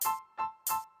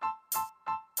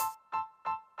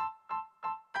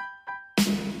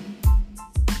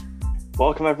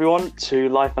Welcome everyone to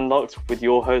Life Unlocked with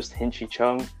your host Hinchy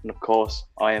Chung, and of course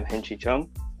I am Hinchy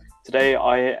Chung. Today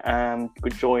I am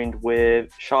joined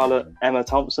with Charlotte Emma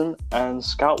Thompson and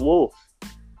Scout Wolf.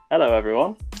 Hello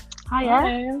everyone.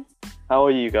 Hiya. How are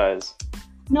you guys?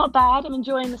 Not bad, I'm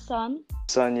enjoying the sun.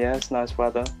 Sun, yeah, it's nice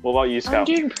weather. What about you, Scout?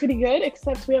 I'm doing pretty good,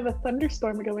 except we have a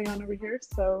thunderstorm going on over here,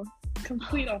 so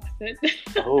complete opposite.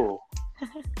 Oh,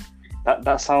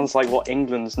 that sounds like what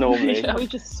England's normally. Yeah, we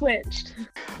just switched.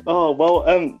 Oh,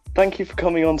 well, thank you for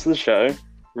coming on to the show.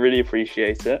 Really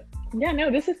appreciate it. Yeah,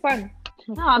 no, this is fun.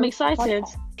 Oh, I'm excited.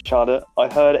 Charlotte,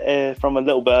 I heard from a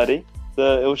little birdie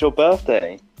that it was your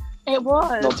birthday. It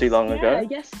was. Not too long ago. Yeah,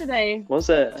 yesterday. Was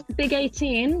it? Big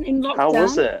 18 in lockdown. How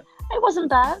was it? It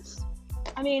wasn't bad.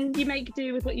 I mean, you make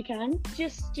do with what you can.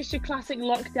 Just a classic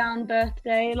lockdown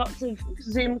birthday. Lots of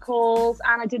Zoom calls,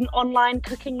 and I did an online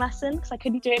cooking lesson because I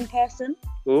couldn't do it in person.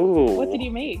 Ooh. What did you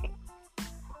make?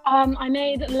 I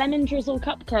made lemon drizzle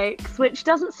cupcakes, which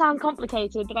doesn't sound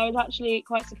complicated, but I was actually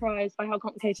quite surprised by how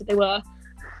complicated they were.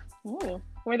 Oh,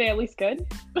 were they at least good?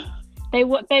 They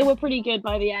were pretty good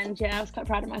by the end. Yeah, I was quite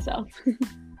proud of myself.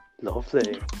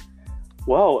 Lovely.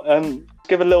 Well,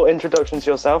 give a little introduction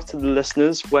to yourself to the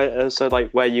listeners.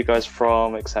 Where you guys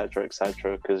from, etc.,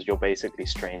 because you're basically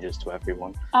strangers to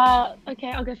everyone.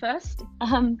 Okay, I'll go first.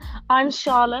 I'm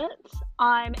Charlotte.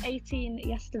 I'm 18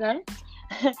 yesterday.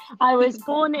 I was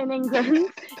born in England,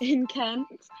 in Kent,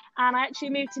 and I actually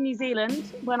moved to New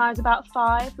Zealand when I was about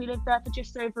 5. We lived there for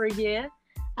just over a year.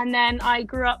 And then I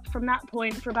grew up from that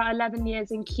point for about 11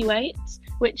 years in Kuwait,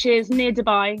 which is near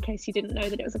Dubai, in case you didn't know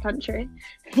that it was a country.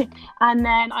 And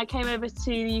then I came over to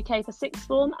the UK for sixth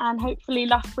form and hopefully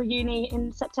left for uni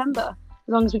in September, as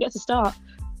long as we get to start.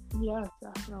 Yeah,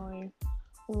 definitely.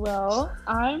 Well,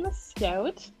 I'm a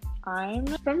Scout. I'm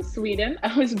from Sweden.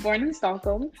 I was born in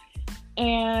Stockholm.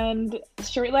 And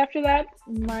shortly after that,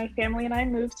 my family and I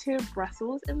moved to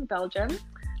Brussels in Belgium.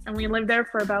 And we lived there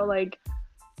for about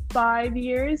 5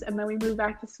 years, and then we moved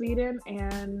back to Sweden,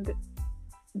 and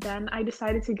then I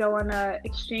decided to go on an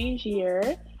exchange year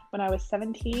when I was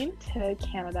 17 to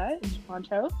Canada in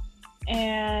Toronto.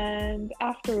 And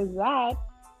after that,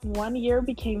 1 year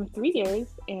became 3 years,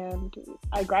 and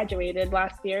I graduated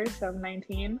last year, so I'm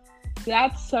 19.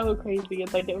 That's so crazy.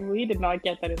 It's we did not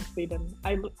get that in Sweden.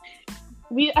 I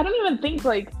don't even think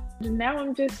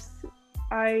now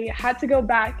I had to go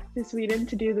back to Sweden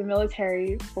to do the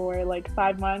military for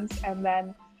 5 months, and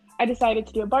then I decided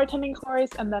to do a bartending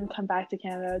course and then come back to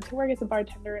Canada to work as a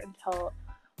bartender until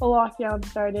the lockdown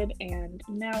started. And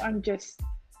now I'm just,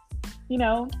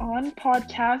 on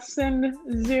podcasts and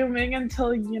Zooming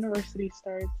until university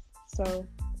starts. So,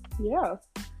 yeah.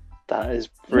 That is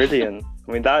brilliant.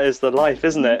 I mean, that is the life,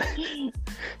 isn't it?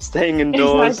 Staying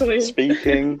indoors, Exactly.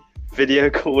 Speaking, video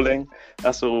calling.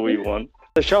 That's all we want.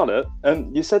 So Charlotte,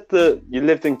 you said that you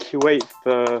lived in Kuwait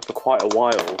for quite a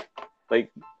while.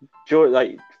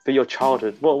 For your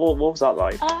childhood, what was that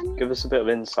like? Give us a bit of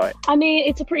insight. I mean,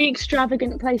 it's a pretty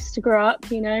extravagant place to grow up,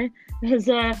 There's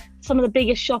some of the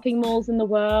biggest shopping malls in the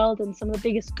world and some of the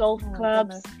biggest golf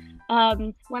clubs.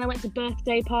 When I went to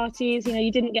birthday parties,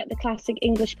 you didn't get the classic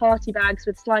English party bags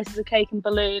with slices of cake and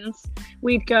balloons.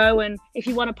 We'd go, and if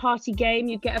you won a party game,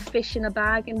 you'd get a fish in a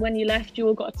bag, and when you left, you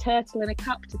all got a turtle in a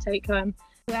cup to take home.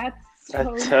 That's A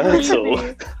so turtle?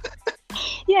 crazy.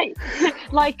 Yeah,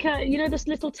 those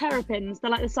little terrapins, they're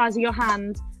like the size of your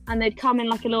hand, and they'd come in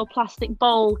a little plastic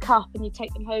bowl cup, and you'd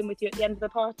take them home with you at the end of the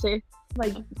party.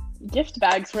 Gift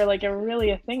bags were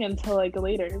really a thing until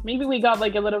later. Maybe we got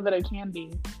a little bit of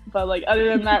candy, but other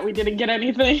than that, we didn't get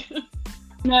anything.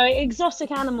 No,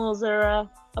 exotic animals are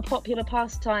a popular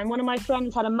pastime. One of my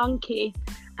friends had a monkey,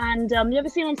 and you ever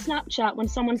seen on Snapchat when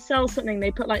someone sells something,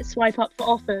 they put swipe up for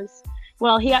offers?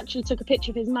 Well, he actually took a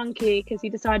picture of his monkey because he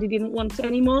decided he didn't want it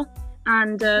anymore,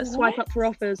 and swipe up for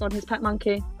offers on his pet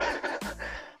monkey.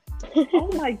 Oh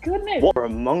my goodness! What for a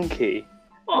monkey?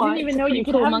 I didn't even know you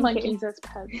could cool have monkey. monkeys as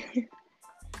pets.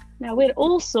 Now, we had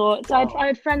all sorts. Wow. I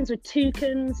had friends with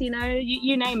toucans, you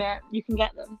name it, you can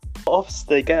get them. What offs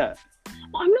do they get?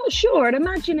 Well, I'm not sure. I'd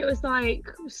imagine it was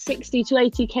 60 to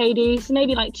 80 KD, so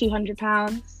maybe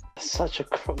 £200. That's such a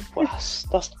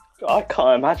I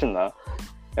can't imagine that.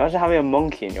 Imagine having a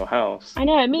monkey in your house. I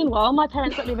know. Meanwhile, my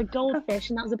parents let me have a goldfish,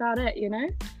 and that was about it,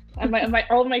 And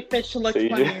all my fish look So you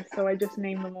funny, so I just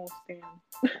named them all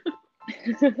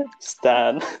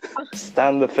Stan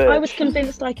Stan. the fish. I was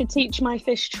convinced I could teach my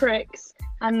fish tricks,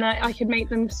 and that I could make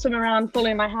them swim around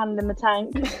following my hand in the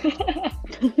tank.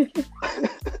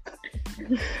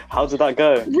 How did that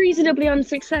go? Reasonably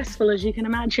unsuccessful, as you can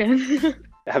imagine.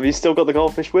 Have you still got the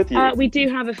goldfish with you? We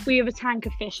have a tank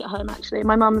of fish at home, actually.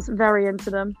 My mum's very into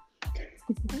them.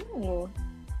 Ooh.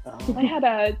 Oh. I had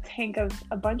a tank of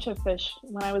a bunch of fish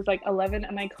when I was like 11,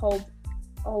 and I called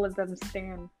all of them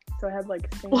Stan. So I had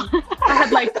like Stan.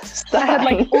 I had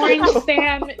like orange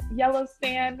Stan, yellow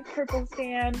Stan, purple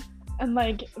Stan, and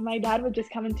like my dad would just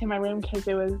come into my room because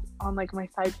it was on like my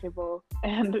side table,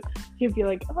 and he'd be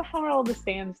like, "Oh, how are all the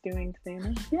Stans doing today?" And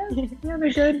I'm like, yeah,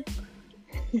 they're good.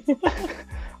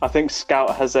 I think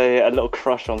Scout has a little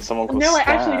crush on someone called No, I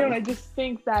Stan. actually don't. I just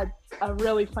think that's a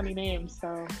really funny name.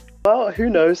 So Well, who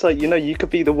knows? Like, you could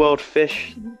be the world's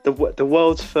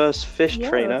world's first fish Yeah.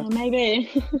 trainer. Maybe.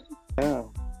 Yeah.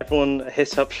 Everyone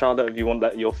hit up Charlotte if you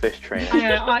want your fish trainer.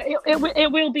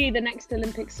 It will be the next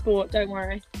Olympic sport. Don't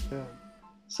worry. Yeah.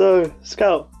 So,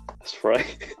 Scout. That's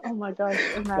right. oh my gosh,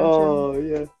 imagine. Oh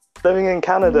yeah. Living in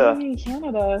Canada. Living in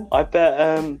Canada. I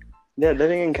bet.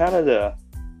 Living in Canada.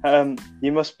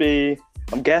 You must be.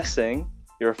 I'm guessing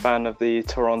you're a fan of the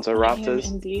Toronto I am Raptors.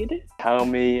 indeed. Tell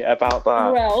me about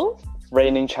that. Well,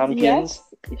 Reigning champions.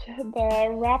 yes, the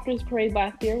Raptors parade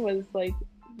last year was like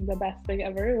the best thing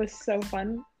ever. It was so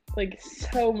fun. Like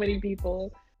so many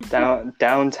people.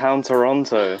 Downtown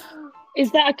Toronto.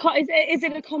 Is that is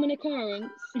it a common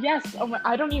occurrence? Yes. Oh my!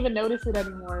 I don't even notice it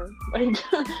anymore. Like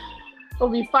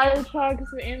there'll be fire trucks,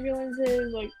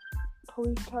 ambulances, like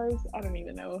police cars. I don't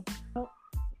even know.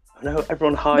 No,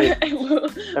 everyone hide.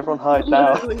 Everyone hide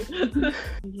now.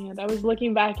 Yeah, I was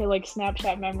looking back at like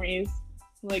Snapchat memories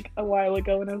like a while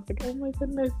ago, and I was like, oh my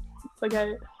goodness. Like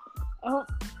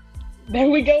there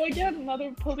we go again,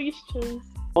 another police chase.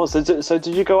 Oh, so did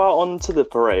you go out onto the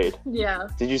parade? Yeah.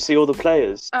 Did you see all the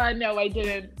players? No, I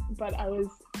didn't. But I was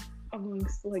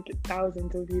amongst like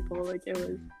thousands of people. Like it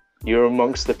was. You were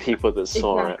amongst the people that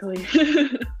saw exactly.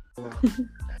 it.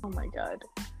 Oh my god.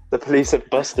 The police have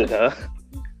busted her.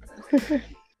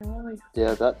 Really?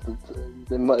 Yeah,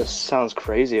 that sounds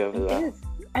crazy over It there. is.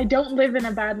 I don't live in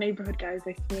a bad neighborhood, guys.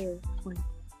 I swear. Like,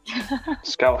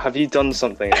 Scout, have you done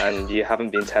something and you haven't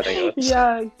been telling us?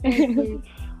 yeah, exactly.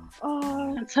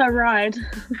 Oh, That's her ride.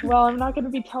 well, I'm not going to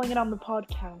be telling it on the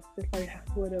podcast if I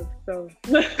would have, so.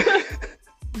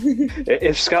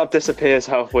 If Scout disappears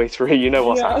halfway through, you know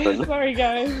what's happened. Sorry,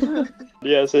 guys.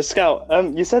 Yeah, so Scout,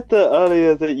 you said that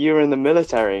earlier that you were in the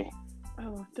military.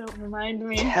 Oh, don't remind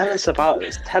me. Tell us about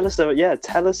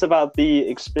the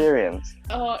experience.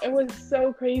 Oh, it was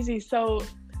so crazy. So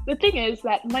the thing is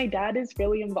that my dad is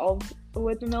really involved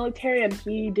with the military, and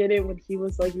he did it when he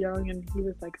was like young, and he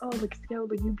was like, oh, like Scout,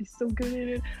 like you'd be so good at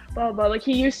it, blah blah. Like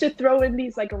he used to throw in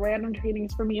these like random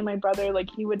trainings for me and my brother. Like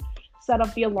he would set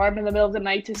up the alarm in the middle of the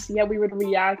night to see how we would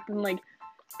react, and like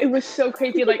it was so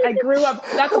crazy. Like I grew up,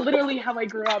 that's literally how I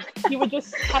grew up. He would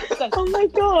just text us Oh my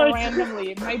god.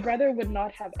 randomly. My brother would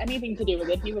not have anything to do with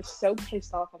it. He was so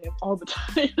pissed off at him all the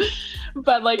time.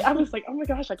 But like I was like, oh my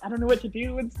gosh, like I don't know what to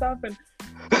do and stuff. And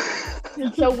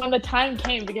so when the time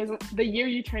came, because the year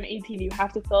you turn 18, you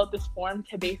have to fill out this form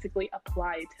to basically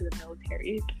apply to the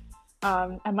military.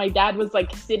 And my dad was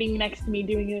like sitting next to me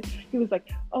doing it. He was like,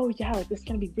 oh yeah, like this is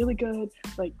gonna be really good.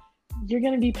 Like you're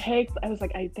gonna be picked. I was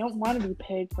like, I don't want to be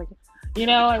picked. Like, you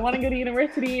know, I want to go to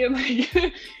university and like,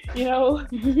 you know,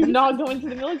 not go into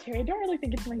the military. I don't really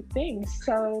think it's my thing.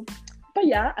 So, but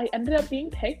yeah, I ended up being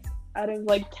picked out of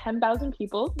like 10,000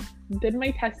 people. Did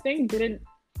my testing, didn't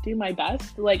do my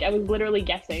best. Like I was literally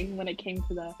guessing when it came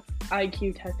to the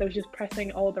IQ test. I was just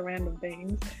pressing all the random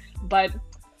things. But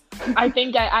I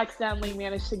think I accidentally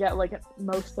managed to get like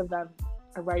most of them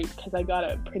right because I got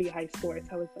a pretty high score. So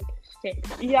I was like,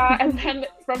 shit. Yeah, and then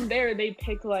from there they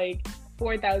picked like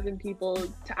 4,000 people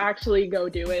to actually go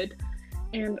do it.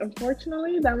 And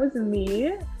unfortunately that was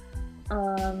me.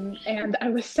 And I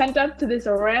was sent up to this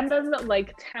random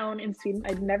like town in Sweden.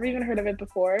 I'd never even heard of it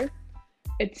before.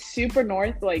 It's super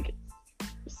north, like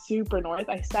super north.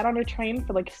 I sat on a train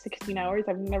for like 16 hours.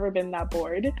 I've never been that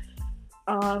bored.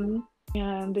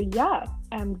 And yeah,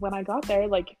 and when I got there,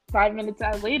 like 5 minutes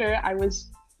later, I was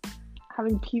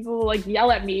having people like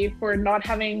yell at me for not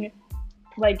having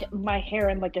like my hair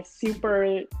in like a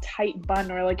super tight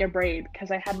bun or like a braid, because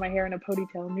I had my hair in a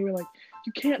ponytail, and they were like,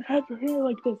 you can't have your hair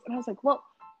like this. And I was like, well,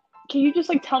 can you just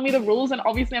like tell me the rules, and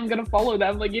obviously I'm gonna follow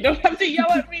them. Like you don't have to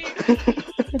yell at me.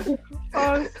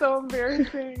 Oh, it's so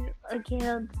embarrassing. I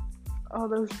can't. Oh,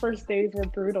 those first days were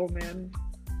brutal, man.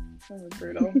 That was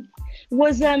brutal.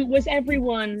 Was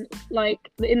everyone like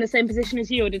in the same position as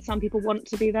you, or did some people want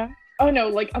to be there? Oh no,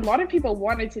 like a lot of people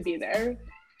wanted to be there.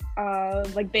 A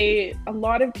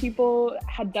lot of people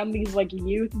had done these like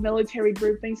youth military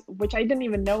group things, which I didn't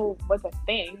even know was a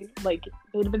thing. Like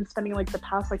they'd been spending like the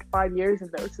past like 5 years in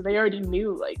those, so they already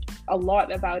knew like a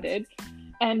lot about it.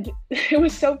 And it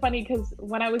was so funny because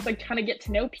when I was like trying to get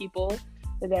to know people,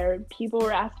 there, people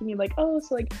were asking me like, oh,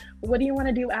 so like, what do you want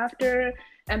to do after?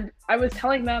 And I was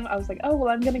telling them, I was like, oh, well,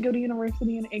 I'm going to go to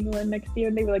university in England next year.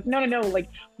 And they were like, no, like,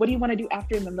 what do you want to do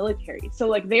after in the military? So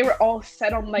like, they were all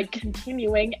set on like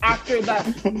continuing after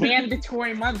the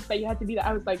mandatory months that you had to be that.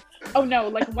 I was like, oh no,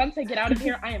 like once I get out of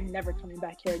here, I am never coming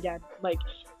back here again. Like,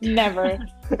 never.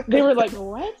 They were like,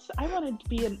 what? I wanted to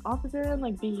be an officer and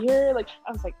like be here. Like,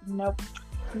 I was like, nope.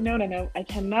 No, I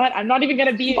cannot. I'm not even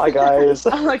gonna be. Bye, guys.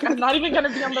 I'm not even gonna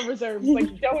be on the reserves.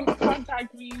 Like, don't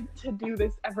contact me to do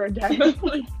this ever again.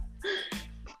 Like,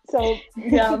 so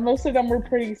yeah, most of them were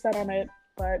pretty set on it,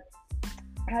 but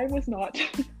I was not.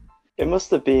 It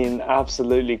must have been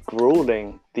absolutely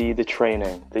grueling, the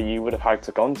training that you would have had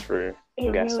to gone through.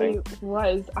 I'm guessing. Really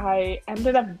was. I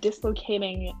ended up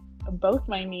dislocating both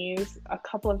my knees a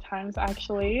couple of times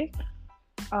actually.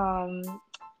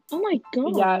 Oh my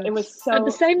god. Yeah, it was so... At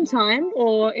the same time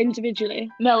or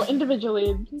individually? No,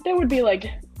 individually. There would be like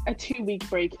a 2-week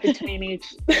break between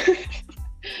each.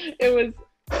 It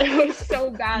was so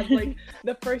bad. Like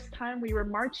the first time we were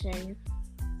marching,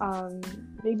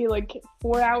 maybe like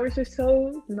 4 hours or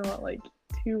so, not like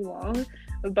too long,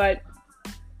 but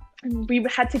we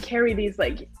had to carry these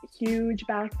like huge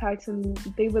backpacks, and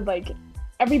they would like,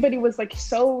 everybody was like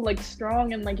so like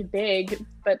strong and like big,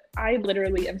 but I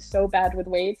literally am so bad with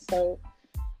weight, so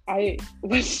I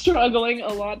was struggling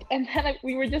a lot. And then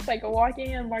we were just like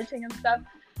walking and marching and stuff,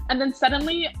 and then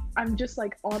suddenly I'm just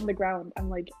like on the ground. I'm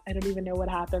like, I don't even know what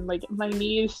happened. Like my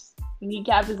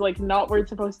kneecap is like not where it's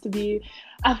supposed to be.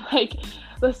 And like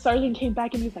the sergeant came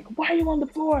back and he's like, why are you on the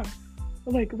floor?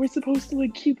 I'm like, we're supposed to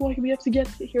like keep walking, we have to get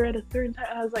here at a certain time.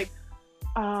 And I was like,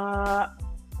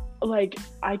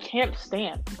 I can't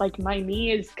stand. Like my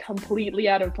knee is completely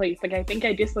out of place. Like I think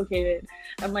I dislocated.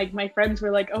 And like my friends were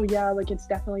like, oh yeah, like it's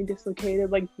definitely dislocated.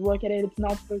 Like look at it, it's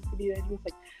not supposed to be there. And he was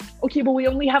like, okay, but we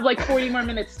only have like 40 more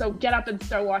minutes, so get up and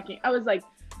start walking. I was like,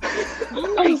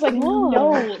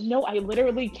 no, I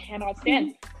literally cannot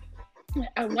stand.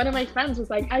 And one of my friends was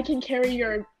like, I can carry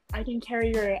your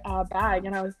bag.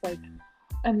 And I was like,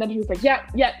 and then he was like, yeah,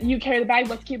 you carry the bag,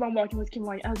 let's keep on walking.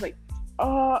 I was like,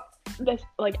 oh, this,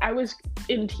 like I was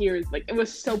in tears. Like it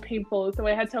was so painful. So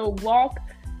I had to walk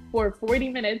for 40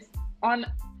 minutes on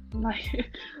my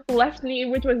left knee,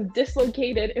 which was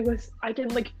dislocated. I can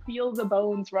like feel the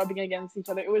bones rubbing against each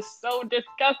other. It was so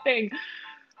disgusting.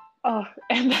 Oh,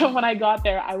 and then when I got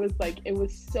there, I was like, it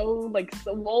was so like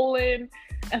swollen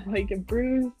and like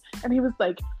bruised. And he was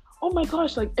like, oh my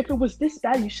gosh, like if it was this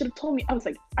bad, you should have told me. I was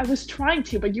like, I was trying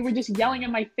to, but you were just yelling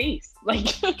in my face. Like,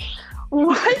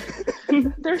 what?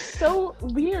 They're so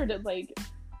weird. Like,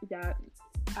 yeah,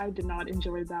 I did not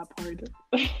enjoy that part.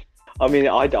 I mean,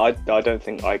 I don't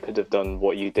think I could have done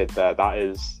what you did there.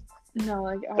 That's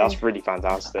really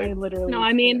fantastic. I literally. No,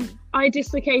 I mean, I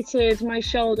dislocated my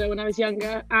shoulder when I was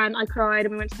younger, and I cried,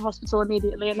 and we went to the hospital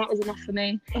immediately, and that was enough for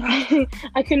me.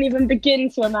 I couldn't even begin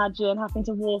to imagine having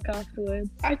to walk afterwards.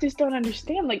 I just don't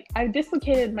understand. Like, I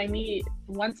dislocated my knee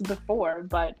once before,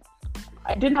 but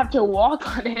I didn't have to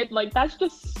walk on it. Like, that's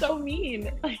just so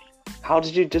mean. How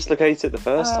did you dislocate it the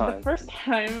first time? The first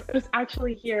time it was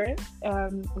actually here,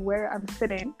 where I'm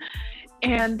sitting.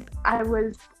 And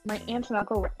my aunt and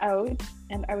uncle were out,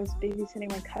 and I was babysitting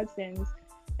my cousins,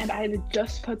 and I had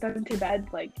just put them to bed,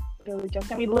 like, really just.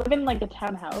 And we live in, like, a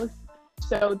townhouse,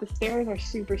 so the stairs are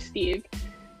super steep,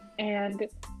 and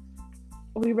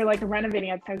we were, like,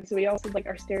 renovating at the time, so we also, like,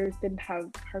 our stairs didn't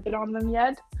have carpet on them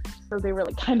yet, so they were,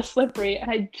 like, kind of slippery, and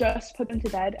I just put them to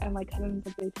bed, and my cousins,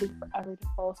 like, they took forever to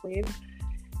fall asleep,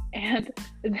 and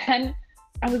then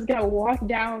I was gonna walk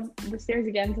down the stairs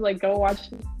again to like go watch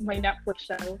my Netflix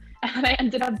show, and I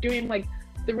ended up doing like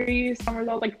 3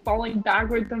 somersaults, like falling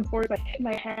backwards and forwards. I hit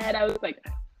my head. I was like,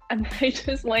 and I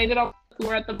just landed on the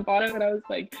floor at the bottom, and I was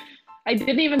like, I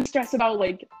didn't even stress about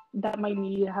like that my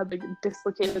knee had like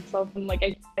dislocated itself, and like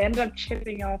I ended up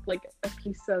chipping off like a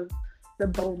piece of the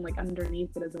bone like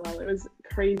underneath it as well. It was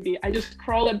crazy. I just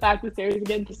crawled back the stairs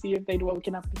again to see if they'd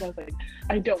woken up, because I was like,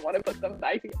 I don't want to put them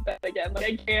back in bed again. Like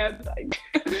I can't.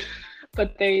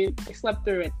 But they slept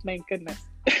through it, thank goodness.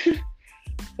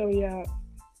 So yeah,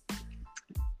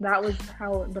 that was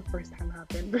how the first time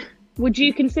happened. Would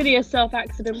you consider yourself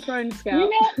accident prone, Scout? You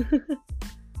know,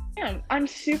 yeah, I'm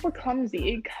super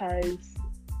clumsy because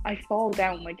I fall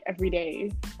down like every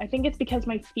day. I think it's because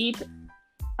my feet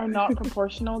are not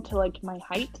proportional to like my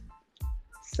height,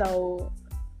 so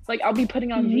like I'll be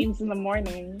putting on jeans in the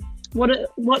morning.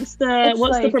 What's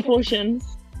the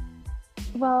proportions?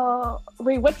 Well,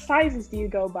 wait, what sizes do you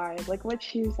go by? Like what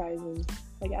shoe sizes?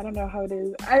 Like I don't know how it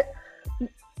is. I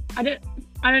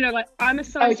don't know. Like I'm a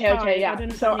size 5. Okay, yeah.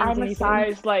 So I'm a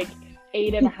size like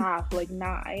 8.5, like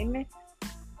 9.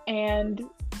 And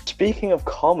Speaking of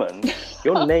common,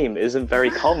 your name isn't very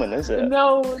common, is it?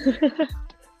 no,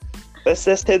 Let's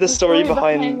hear the story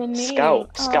behind the name.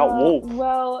 Scout Wolf.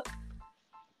 Well,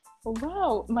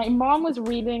 wow. My mom was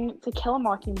reading To Kill a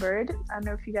Mockingbird. I don't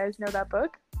know if you guys know that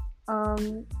book.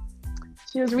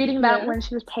 She was reading that when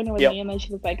she was pregnant with me, and then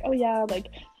she was like, "Oh yeah, like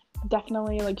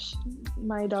definitely, like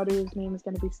my daughter's name is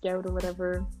gonna be Scout or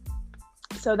whatever."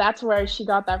 So that's where she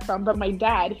got that from. But my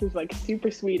dad, who's like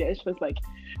super Swedish, was like,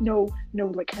 no,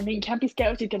 like her name can't be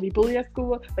Scout. She's gonna be bullied at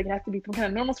school. Like it has to be some kind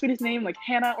of normal Swedish name, like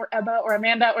Hannah or Ebba or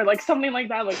Amanda or like something like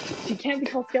that. Like she can't be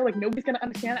called Scout. Like nobody's gonna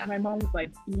understand. And my mom was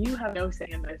like, "You have no say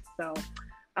in this." So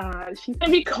she's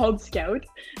gonna be called Scout.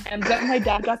 And then my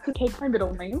dad got to take my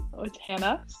middle name, which is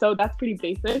Hannah. So that's pretty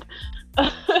basic.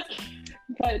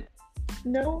 But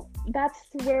no, that's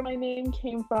where my name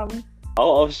came from.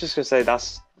 Oh, I was just gonna say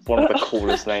that's one of the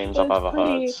coolest names I've ever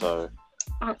heard. So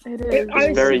it is.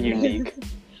 it's very unique.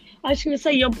 I was going to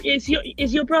say,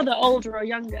 is your brother older or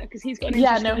younger? Because he's got an his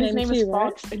interesting name too, is right?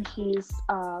 Fox, and he's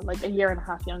like 1.5 years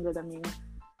younger than me.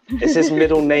 Is his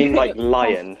middle name like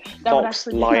Lion? That would Fox,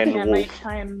 actually be Lion, funny. I might Wolf.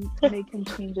 try and make him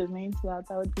change his name to that.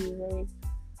 That would be very,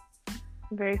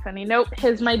 very funny. Nope,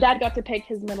 my dad got to pick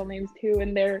his middle names too,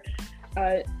 and they're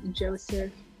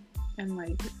Joseph and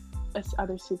like this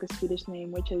other super Swedish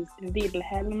name, which is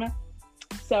Wilhelm.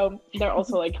 So they're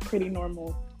also like pretty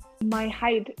normal. My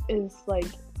height is like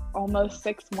almost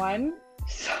 6'1",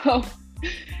 so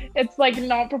it's like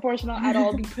not proportional at all.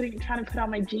 I'll be trying to put on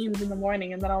my jeans in the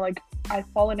morning, and then I've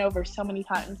fallen over so many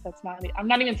times. I'm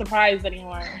not even surprised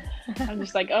anymore. I'm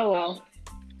just like, oh well,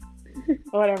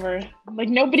 whatever. Like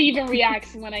nobody even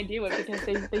reacts when I do it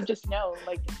because they just know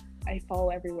like I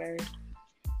fall everywhere.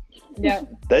 Yeah,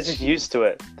 They're just used to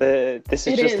it. This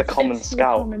is just the common it's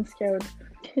Scout. The common Scout.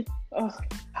 Oh.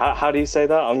 How do you say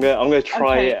that? I'm gonna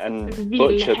try it and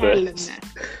butcher this.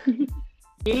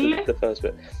 The first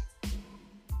bit.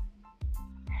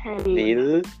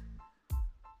 Wil.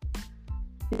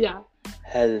 Yeah.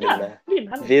 Helm.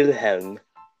 Wilhelm. Wilhelm.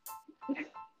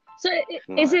 So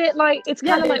Nice. is it like, it's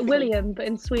kind of Yeah, like William, but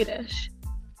in Swedish?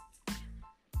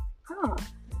 Huh.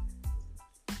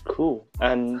 Cool.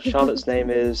 And Charlotte's name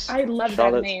is I love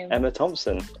Charlotte that name. Emma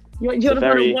Thompson. You want It's a to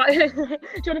very- find a do you want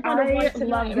to find a I right to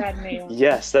love name? that name.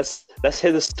 Yes, let's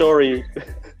hear the story.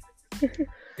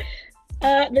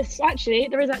 There is actually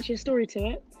a story to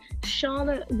it.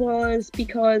 Charlotte was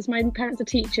because my parents are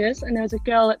teachers, and there was a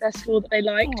girl at their school that they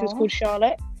liked who was Aw. called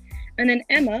Charlotte. And then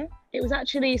Emma, it was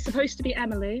actually supposed to be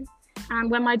Emily.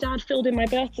 And when my dad filled in my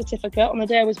birth certificate on the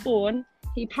day I was born,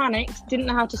 he panicked, didn't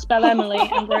know how to spell Emily,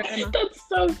 and wrote Emma. That's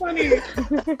so funny.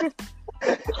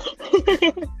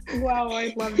 Wow,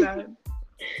 I love that.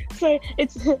 So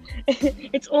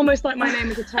it's almost like my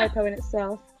name is a typo in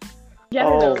itself. Yeah,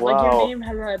 Oh, like wow. your name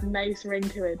has a nice ring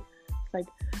to it. It's like,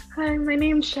 hi, my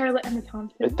name's Charlotte Emma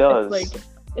Thompson. It does. It's like,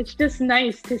 it's just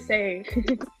nice to say.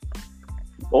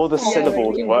 All the Yeah,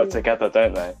 syllables really work do. together,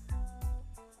 don't they?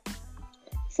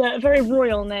 So a very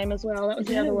royal name as well. That was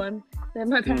the other one. Then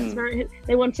my parents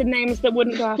they wanted names that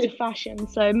wouldn't go out of fashion.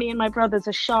 So me and my brothers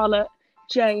are Charlotte,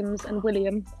 James, and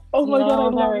William. Oh my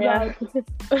god, I very, love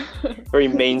that. Very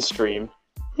mainstream.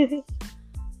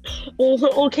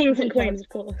 all kings and queens, of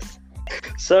course.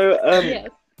 So, Yes.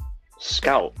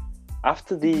 Scout,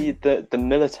 after the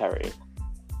military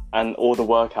and all the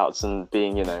workouts and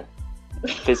being,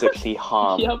 physically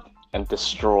harmed Yep. and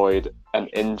destroyed and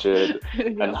injured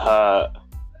and Yep. hurt,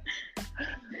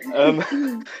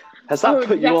 has that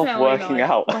put you off Definitely working not.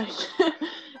 out? Like,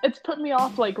 it's put me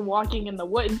off like walking in the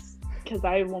woods because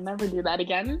I will never do that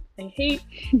again. I hate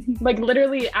like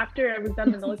literally after I was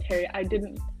done the military, I did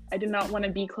not want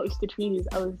to be close to trees.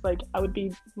 I would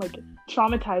be like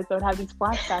traumatized. I would have these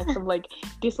flashbacks of like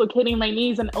dislocating my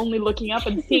knees and only looking up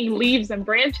and seeing leaves and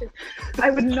branches. I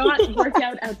would not work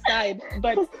out outside,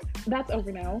 but that's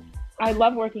over now. I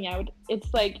love working out.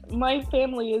 It's like my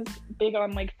family is big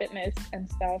on like fitness and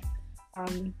stuff.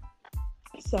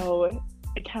 So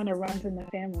it kind of runs in the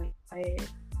family. I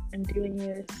am doing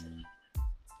this.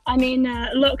 I mean,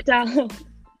 lockdown's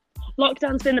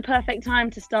been the perfect time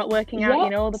to start working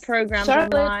out. Yes. All the programs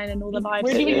Charlotte, online and all the live.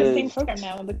 We're doing It the same is. program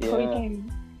now, the Chloe Yeah.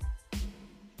 Ting.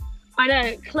 I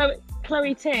know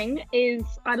Chloe Ting is.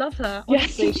 I love her. Yes,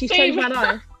 Honestly, she's same. changed my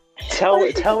life. Tell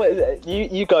me,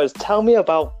 you guys, tell me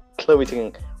about Chloe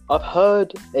Ting. I've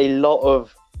heard a lot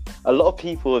of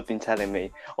people have been telling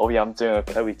me, oh yeah, I'm doing a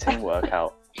Chloe Ting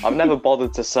workout. I've never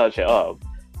bothered to search it up.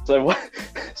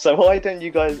 So why don't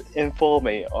you guys inform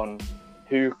me on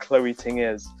who Chloe Ting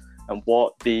is and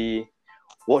what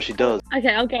she does?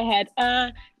 Okay, I'll go ahead.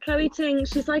 Chloe Ting,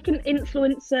 she's like an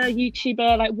influencer,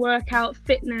 YouTuber, like workout,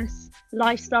 fitness,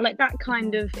 lifestyle, like that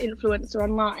kind of influencer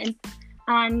online.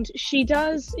 And she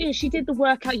does, she did the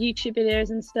workout YouTube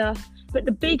videos and stuff. But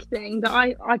the big thing that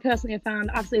I personally have found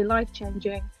absolutely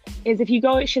life-changing is if you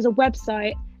go, she has a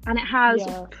website and it has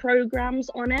programs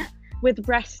on it with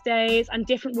rest days and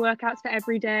different workouts for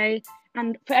every day.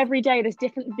 And for every day, there's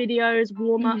different videos,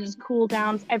 warm-ups,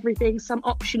 cool-downs, everything, some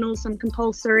optional, some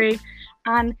compulsory.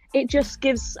 And it just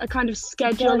gives a kind of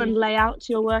schedule and layout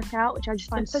to your workout, which I just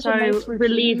find so nice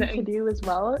relieving to do as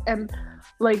well. And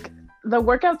like the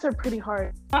workouts are pretty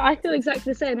hard. I feel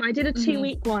exactly the same. I did a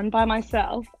 2-week one by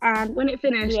myself, and when it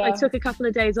finished, I took a couple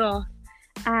of days off.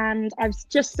 And I've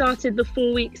just started the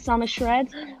 4-week summer shred,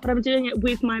 but I'm doing it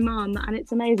with my mum, and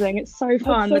it's amazing. It's so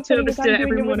fun. The two of us do it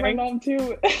every morning. With my mom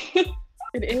too.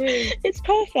 It is. It's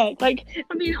perfect. Like,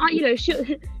 I mean,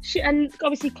 she and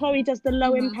obviously Chloe does the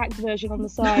low impact version on the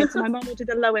side, so my mum will do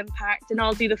the low impact, and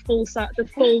I'll do the full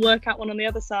workout one on the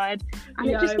other side, and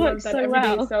it just works so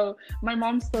well. So my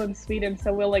mom's still in Sweden,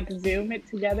 so we'll like Zoom it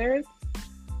together.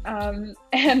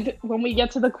 And when we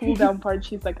get to the cool down part,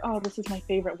 she's like, "Oh, this is my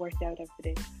favorite workout of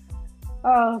the day.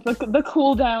 Oh, the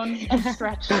cool down and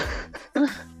stretch."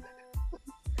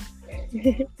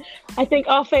 I think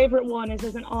our favorite one is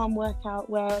there's an arm workout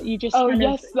where you just the arm do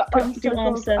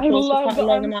arm circles. circles for quite a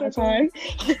long amount of time.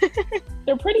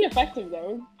 They're pretty effective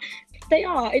though. They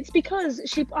are. It's because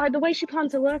the way she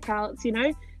plans her workouts,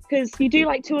 because you do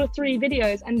like 2 or 3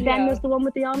 videos and then there's the one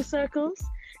with the arm circles.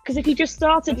 Because if you just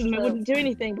started them, it wouldn't do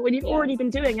anything. But when you've already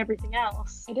been doing everything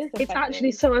else, it's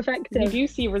actually so effective. You do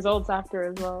see results after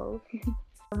as well.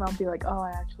 And I'll be like, oh,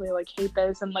 I actually like hate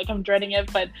this and like I'm dreading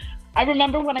it. But I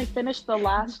remember when I finished the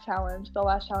last challenge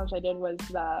I did was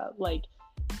the like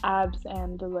abs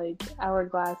and the like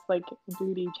hourglass like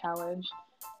booty challenge.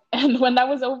 And when that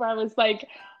was over, I was like,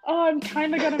 oh, I'm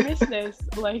kind of gonna miss this.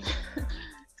 Like,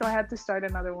 so I had to start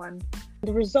another one.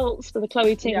 The results for the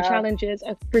Chloe Ting challenges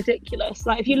are ridiculous.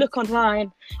 Like if you look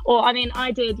online, or I mean,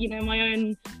 I did, my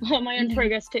own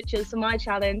progress pictures for my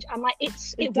challenge, and like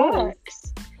it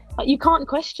works. Like you can't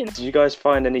question it. Did you guys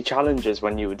find any challenges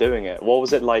when you were doing it? What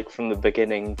was it like from the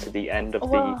beginning to the end of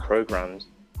the programs?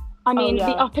 I mean, the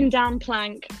up and down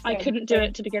plank, I couldn't do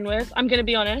it to begin with. I'm going to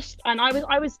be honest. And I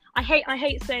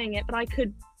hate saying it, but I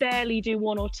could barely do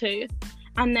 1 or 2.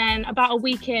 And then about a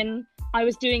week in, I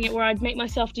was doing it where I'd make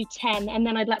myself do 10 and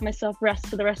then I'd let myself rest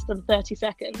for the rest of the 30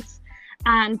 seconds.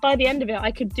 And by the end of it,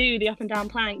 I could do the up and down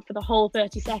plank for the whole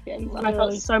 30 seconds. And I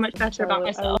felt so much better about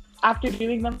myself. After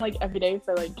doing them like every day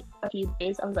for like a few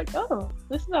days, I was like, oh,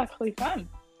 this is actually fun.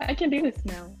 I can do this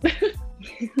now.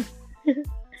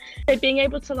 So being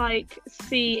able to like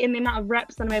see in the amount of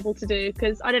reps that I'm able to do,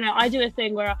 because I don't know, I do a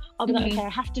thing where I'll be like, okay, I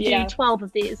have to do 12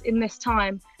 of these in this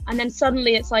time. And then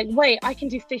suddenly it's like, wait, I can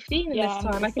do 15 in this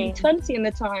time. I can do 20 in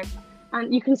the time.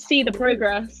 And you can see the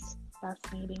progress.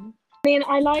 Fascinating. I mean,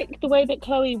 I like the way that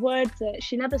Chloe words it.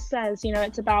 She never says,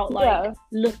 it's about like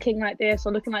looking like this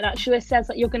or looking like that. She always says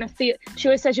that you're going to feel,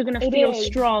 feel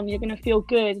strong, you're going to feel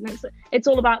good. And it's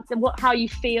all about how you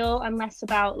feel and less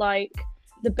about like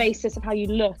the basis of how you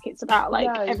look. It's about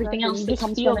like everything else that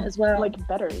comes from it as well. Like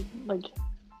better, like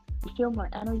you feel more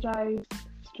energized,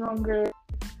 stronger,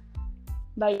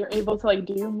 that you're able to like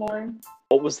do more.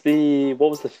 What was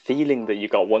the feeling that you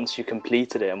got once you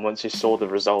completed it and once you saw the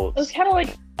results? It was kind of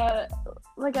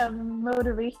like a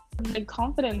motivation, like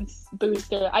confidence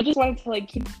booster. I just wanted to like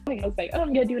keep going. I was like, oh,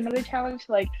 I'm gonna do another challenge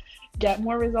to like get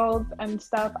more results and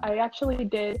stuff. I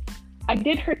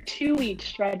did her 2-week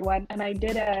shred one, and I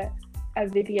did a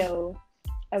video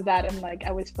of that, and like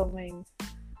I was filming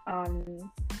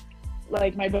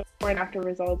like my before and after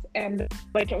results, and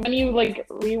like when you like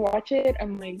rewatch it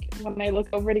and like when I look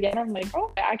over it again, I'm like,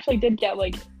 oh, I actually did get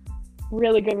like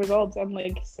really good results and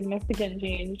like significant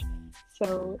change.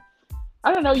 So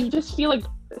I don't know, you just feel like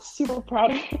super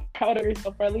proud of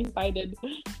yourself, or at least I did.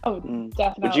 Oh,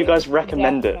 definitely. Would you guys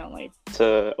recommend it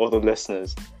to other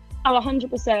listeners? Oh,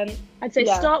 100%. I'd say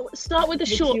start with a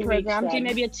short program, do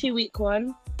maybe a 2-week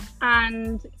one,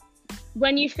 and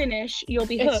when you finish, you'll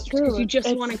be hooked because you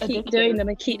just want to keep doing them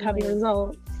and keep having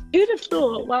results. Who'd have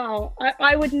thought? Wow,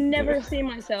 I would never have seen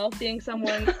myself being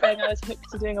someone saying I was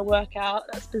hooked to doing a workout.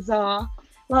 That's bizarre.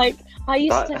 Like I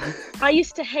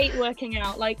used to hate working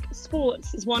out. Like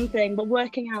sports is one thing, but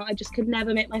working out, I just could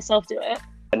never make myself do it.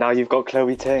 And now you've got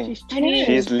Chloe Ting.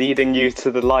 She's leading you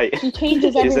to the light. She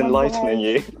changes. She's enlightening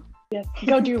you. Yes,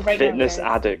 go do right Fitness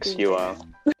now, addicts, you are.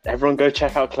 Everyone go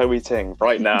check out Chloe Ting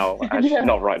right now. Actually, Yeah.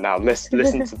 not right now.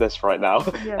 Listen to this right now.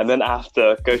 Yes. And then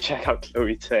after, go check out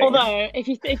Chloe Ting. Although, I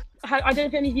don't know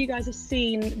if any of you guys have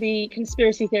seen the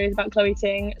conspiracy theories about Chloe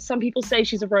Ting. Some people say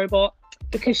she's a robot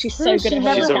because she's so good She at her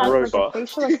never She's a job. has, robot. Like, a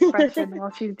facial expression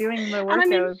while she's doing the I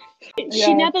mean, workout. She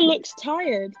Yeah. never looks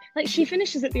tired. Like, she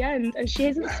finishes at the end and she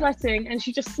isn't sweating and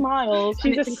she just smiles. She's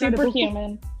and a it's incredible.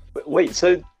 superhuman. Wait,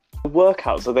 so the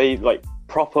workouts, are they like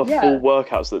proper Yeah. full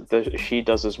workouts that she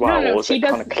does as well? No, or is she it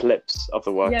does- kind of clips of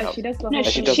the workout? Yeah, she does the No, whole And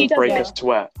she thing. doesn't does break that. a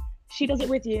sweat. She does it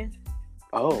with you.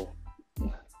 Oh.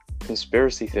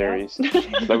 Conspiracy theories.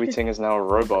 Chloe Ting is now a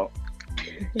robot.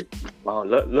 Wow,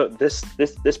 look, this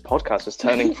podcast is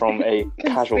turning from a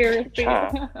casual Conspiracy.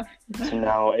 chat to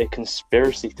now a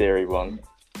conspiracy theory one.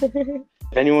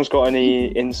 If anyone's got any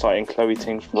insight in Chloe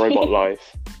Ting's robot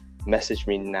life, message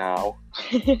me now.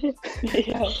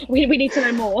 Yeah. We need to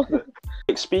know more.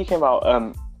 Like, speaking about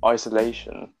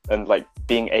isolation and like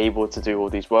being able to do all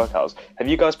these workouts, have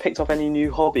you guys picked up any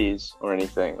new hobbies or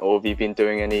anything, or have you been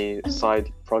doing any side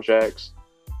projects?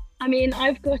 I mean,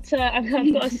 I've got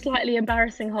a slightly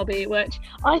embarrassing hobby, which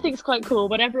I think is quite cool,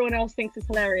 but everyone else thinks is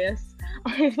hilarious.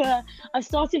 I've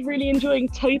started really enjoying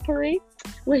topiary,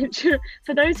 which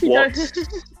for those who What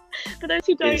for those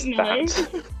who don't is know, that?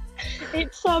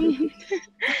 it's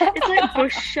it's like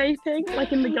bush shaping,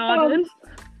 like in the garden.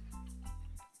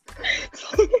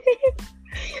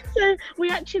 So we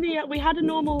actually we had a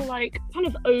normal like kind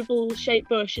of oval shaped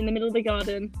bush in the middle of the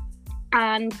garden,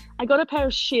 and I got a pair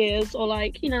of shears or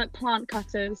like like plant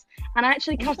cutters, and I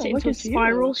actually cut Oh, it look into a at you.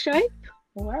 spiral shape.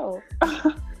 Wow.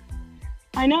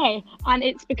 I know, and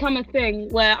it's become a thing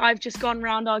where I've just gone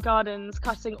round our gardens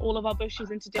cutting all of our bushes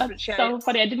into different That's shapes. so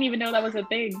funny. I didn't even know that was a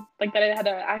thing. Like that it had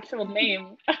an actual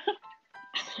name.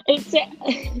 It's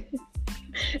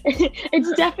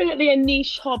it's definitely a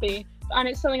niche hobby, and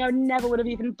it's something I never would have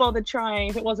even bothered trying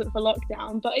if it wasn't for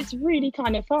lockdown. But it's really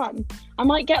kind of fun. I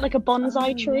might get like a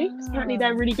bonsai tree, 'cause apparently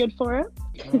they're really good for it.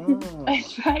 Oh,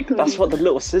 Exactly. that's what the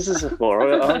little scissors are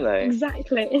for, aren't they?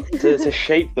 Exactly. To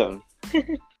shape them.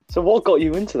 So what got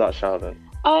you into that, Charlotte?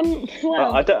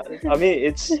 Well, I mean,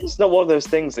 it's not one of those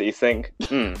things that you think,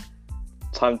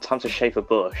 time to shape a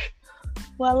bush.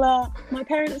 Well, my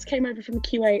parents came over from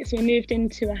Kuwait, so we moved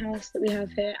into a house that we have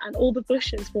here, and all the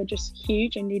bushes were just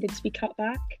huge and needed to be cut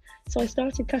back. So I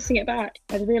started cutting it back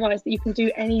and realised that you can do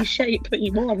any shape that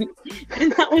you want,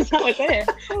 and that was it.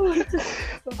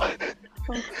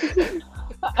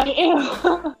 I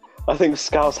am. I think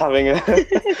Scout's having a.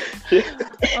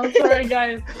 I'm sorry,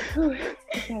 guys.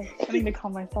 Okay, I need to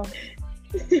calm myself.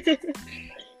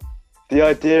 The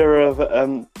idea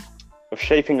of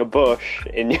shaping a bush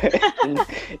in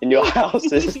your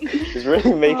house is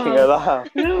really making her laugh.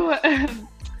 No.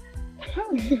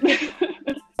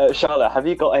 Charlotte, have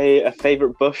you got a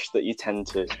favourite bush that you tend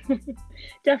to?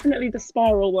 Definitely the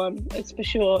spiral one. It's for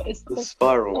sure. It's The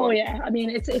spiral Oh one. yeah, I mean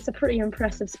it's a pretty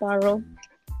impressive spiral.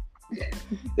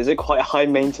 Is it quite high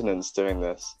maintenance doing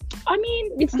this? I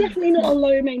mean, it's definitely not a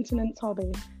low maintenance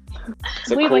hobby.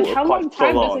 Is it Wait, like how quite long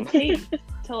time full does on? it take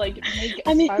to like make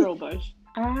I a mean- spiral bush?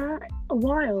 A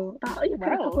while, about a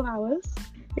Wow. couple of hours.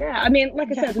 Yeah, I mean, like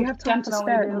I Yeah, said, we have time to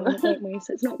definitely spare at do. the moment, don't we?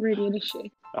 So it's not really an issue.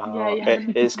 Yeah, you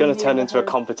have- It's going to you turn have into a her-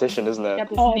 competition, isn't it? Get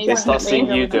this Oh, neighbor They start definitely.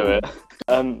 seeing you do going it.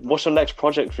 on. What's your next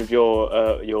project with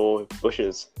your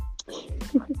bushes?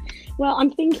 Well,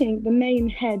 I'm thinking the main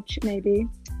hedge maybe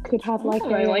could have like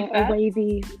Oh, I like a that.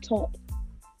 wavy top.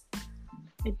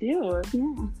 I do.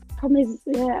 Yeah. Problem is,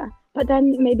 yeah. But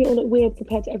then maybe it'll look weird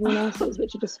compared to everyone else's,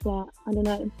 which are just flat. I don't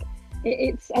know.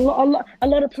 It's a lot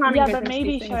of planning. Yeah, goes but into maybe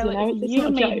these things, Charlotte, you know? if It's you not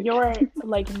a made joke. your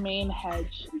like main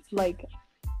hedge like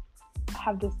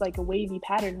have this like a wavy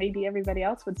pattern, maybe everybody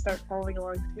else would start following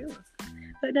along too.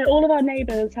 But no, all of our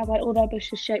neighbours have like all their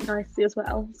bushes shaped nicely as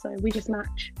well, so we just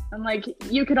match. And like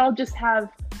you could all just have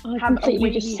I Have a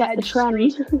completely just wavy set the hedge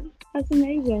trend. That's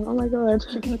amazing. Oh my god.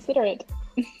 to consider it.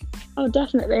 Oh,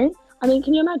 definitely. I mean,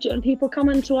 can you imagine people come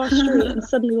into our street and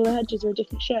suddenly all the hedges are a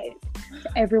different shape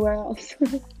to everywhere else?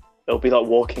 It'll be like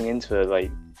walking into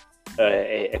like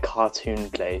a cartoon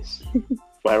place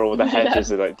where all the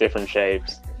hedges are like different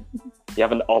shapes. You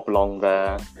have an oblong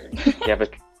there. You have a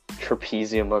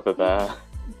trapezium over there.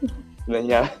 And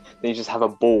then you just have a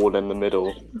ball in the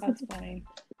middle. That's funny.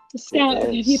 Scout, It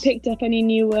have is. you picked up any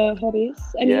new hobbies?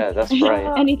 Yeah, that's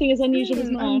right. Anything as unusual as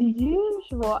mine?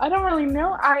 Unusual. I don't really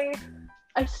know. I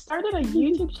started a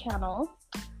YouTube channel.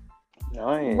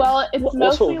 Nice. Well, it's what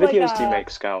mostly sort of videos like do you a make,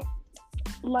 Scout?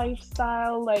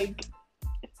 lifestyle, like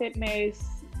fitness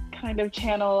kind of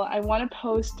channel. I want to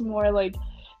post more like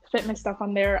fitness stuff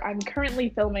on there. I'm currently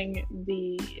filming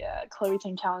the Chloe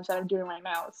Ting challenge that I'm doing right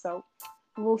now, so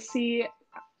we'll see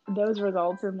those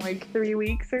results in like 3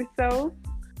 weeks or so.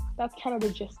 That's kind of the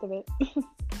gist of it.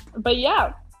 But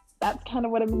yeah, that's kind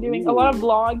of what I've been doing. A lot of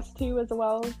vlogs too as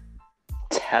well.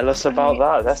 Tell us about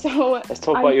that. Let's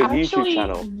talk about your YouTube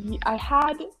channel. I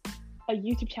had a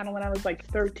YouTube channel when I was like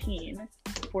 13,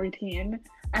 14,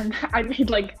 and I made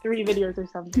like 3 videos or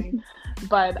something.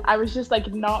 But I was just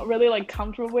like not really like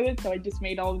comfortable with it, so I just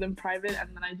made all of them private, and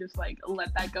then I just like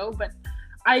let that go. But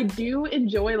I do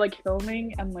enjoy like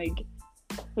filming and like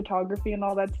photography and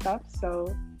all that stuff,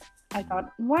 so I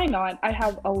thought, why not? I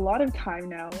have a lot of time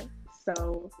now,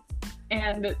 so,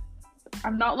 and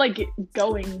I'm not like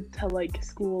going to like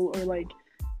school or like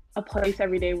a place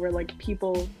every day where like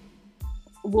people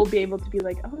will be able to be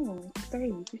like, oh, sorry,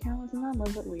 your channel isn't that a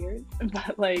little bit weird?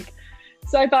 But like,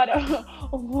 so I thought, oh,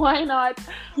 why not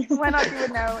do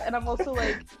it now? And I'm also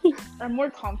like, I'm more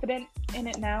confident in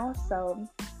it now, so,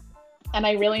 and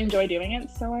I really enjoy doing it.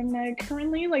 So I'm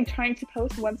currently like trying to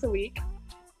post once a week,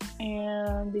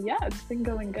 and yeah, it's been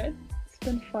going good. It's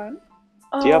been fun.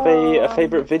 Do you have a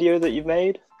favorite video that you've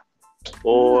made?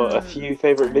 Or a few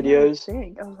favorite videos?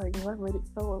 I was like,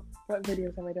 what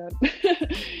videos have I done?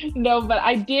 No, but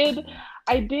I did.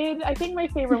 I think my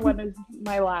favorite one is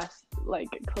my last like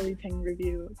Chloe Ting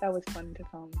review. That was fun to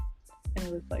film, and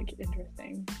it was like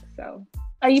interesting. So,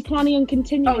 are you planning on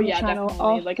continuing the channel?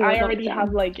 Definitely. Like I already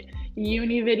have like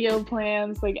uni video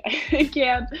plans. Like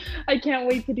I can't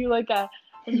wait to do like a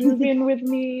move in with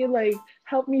me, like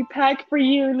help me pack for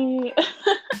uni.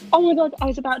 Oh my god, I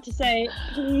was about to say,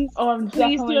 please. Oh, I'm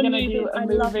definitely gonna do a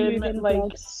move in like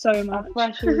so much. A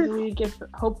freshers week, if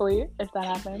that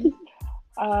happens.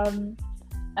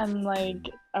 And like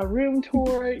a room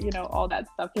tour, you know, all that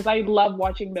stuff. Because I love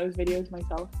watching those videos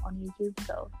myself on YouTube.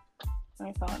 So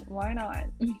I thought, why not?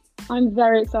 I'm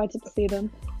very excited to see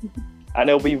them. And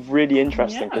it'll be really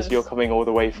interesting because you're coming all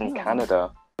the way from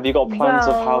Canada. Have you got plans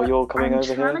of how you're coming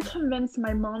over here? I'm trying to convince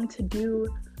my mom to do,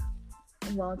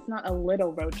 well, it's not a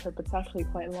little road trip, it's actually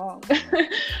quite long.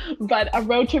 But a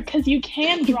road trip, because you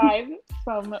can drive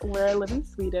from where I live in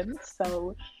Sweden.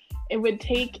 So it would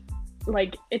take,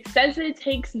 like, it says it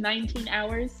takes 19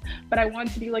 hours, but I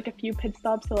want to do like a few pit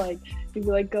stops to like, maybe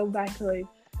like go back to like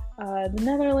the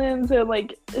Netherlands or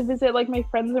like visit like my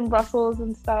friends in Brussels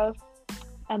and stuff.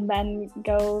 And then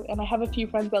go, and I have a few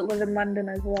friends that live in London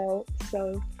as well,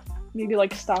 so maybe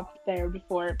like stop there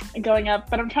before going up.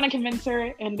 But I'm trying to convince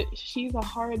her, and she's a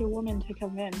hard woman to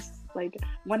convince. Like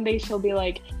one day she'll be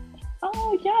like,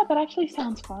 oh yeah, that actually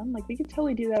sounds fun, like we could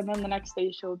totally do that. And then the next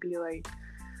day she'll be like,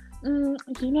 you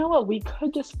know what, we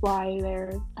could just fly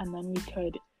there, and then we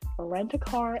could rent a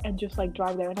car and just like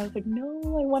drive there. And I was like, no,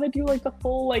 I want to do like the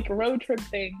full like road trip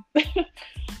thing.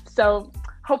 So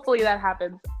hopefully that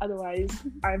happens. Otherwise,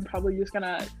 I'm probably just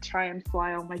gonna try and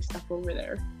fly all my stuff over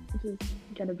there, which is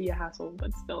gonna be a hassle,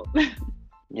 but still.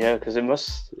 Yeah, because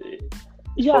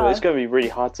it's gonna be really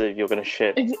hard if you're gonna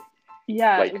ship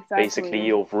basically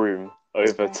your room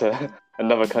over to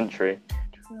another country.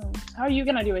 True. How are you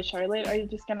gonna do it, Charlotte? Are you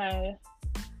just gonna?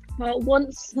 Well,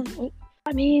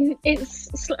 I mean,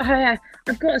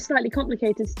 I've got a slightly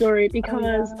complicated story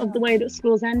because of the way that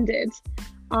school's ended.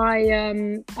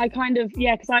 I kind of,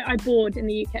 because I board in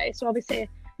the UK, so obviously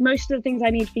most of the things I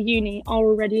need for uni are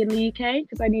already in the UK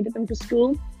because I needed them for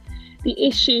school. The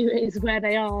issue is where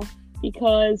they are,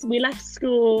 because we left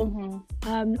school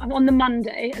on the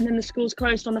Monday, and then the school's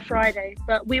closed on the Friday,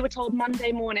 but we were told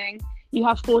Monday morning you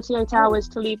have 48 hours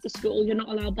to leave the school, you're not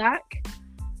allowed back.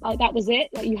 Like that was it,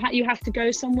 like you have to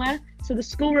go somewhere. So the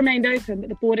school remained open, but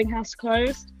the boarding house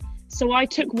closed. So I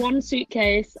took one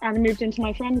suitcase and moved into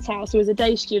my friend's house, who was a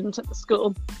day student at the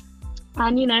school.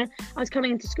 And, you know, I was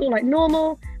coming into school like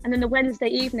normal. And then the Wednesday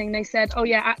evening, they said, oh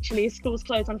yeah, actually school's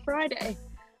closed on Friday.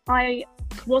 I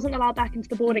wasn't allowed back into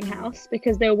the boarding house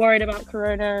because they were worried about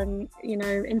Corona and, you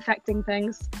know, infecting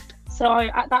things. So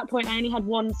at that point, I only had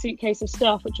one suitcase of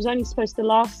stuff, which was only supposed to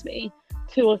last me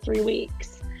 2 or 3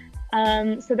 weeks.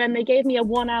 So then they gave me a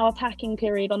 1-hour packing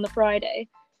period on the Friday.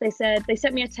 They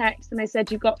sent me a text and they said,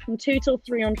 you've got from 2 till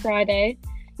 3 on Friday.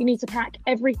 You need to pack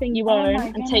everything you own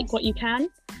and take what you can.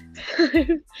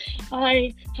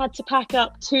 I had to pack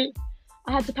up 2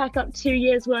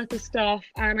 years worth of stuff,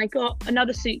 and I got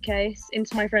another suitcase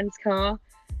into my friend's car.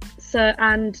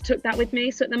 And took that with me.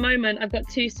 So at the moment I've got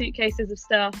 2 suitcases of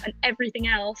stuff, and everything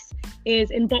else is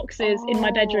in boxes in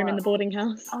my bedroom in the boarding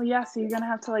house. Oh yeah, so you're gonna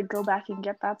have to like go back and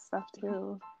get that stuff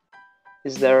too.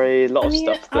 Is there a lot of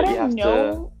stuff that you have to get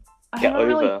over? I haven't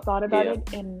really thought about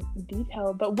it in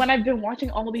detail, but when I've been watching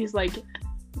all these like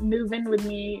move in with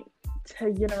me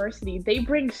to university, they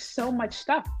bring so much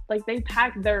stuff. Like they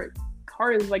pack their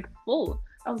cars like full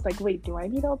I was like, wait, do I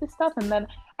need all this stuff? And then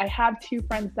I have two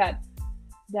friends that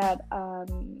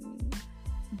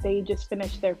they just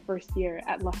finished their first year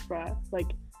at Loughborough,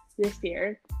 like this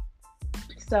year.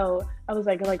 So I was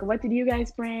like, what did you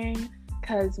guys bring?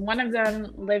 Because one of them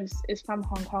is from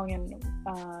Hong Kong,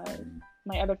 and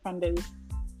my other friend is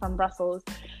from Brussels.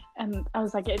 And I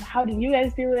was like, how did you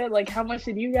guys do it? Like, how much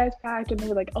did you guys pack? And they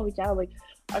were like, oh yeah, like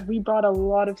we brought a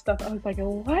lot of stuff. I was like,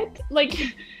 what? Like,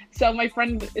 so my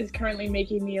friend is currently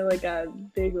making me like a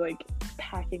big like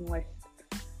packing list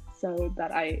so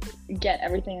that I get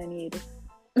everything I need.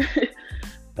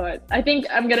 But I think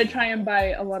I'm gonna try and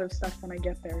buy a lot of stuff when I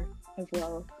get there as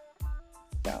well.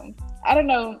 So I don't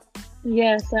know.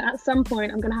 Yeah, so at some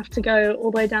point I'm gonna have to go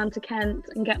all the way down to Kent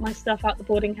and get my stuff out the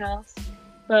boarding house.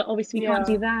 But obviously we can't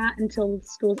do that until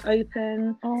school's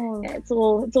open. Oh, yeah, it's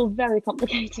all very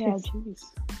complicated. Yeah, jeez.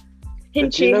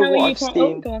 Hinchy, how are you?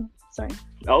 Oh, go on. Sorry.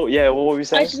 Oh yeah, what were you I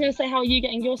saying? was just gonna say, how are you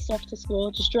getting your stuff to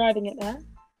school? Just driving it there?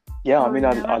 Yeah, I Oh, mean, yeah,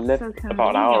 I that's live so about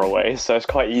an hour convenient. away, so it's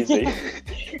quite easy.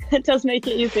 It does make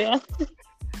it easier.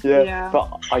 Yeah. But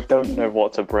I don't know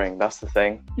what to bring. That's the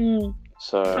thing.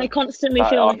 So I constantly That-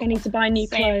 feel like I need to buy new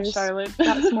Same, clothes. Charlotte.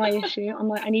 That's my issue. I'm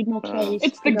like, I need more clothes.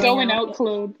 It's for the going out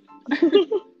clothes.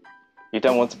 you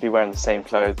don't want to be wearing the same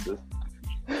clothes.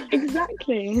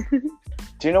 Exactly.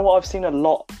 Do you know what I've seen a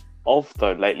lot of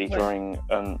though lately What?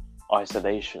 during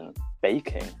isolation?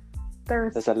 Baking.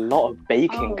 There's There's a lot of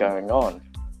baking Oh. going on.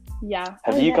 yeah.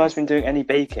 Have Oh, you guys yes. been doing any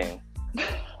baking?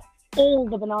 All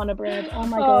the banana bread. Oh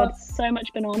my Oh. god, so much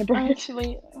banana bread.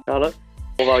 Actually, Charlotte,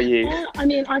 what about you? I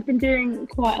mean, I've been doing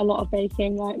quite a lot of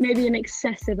baking, like maybe an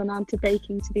excessive amount of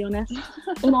baking, to be honest.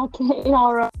 in our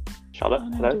Charlotte, oh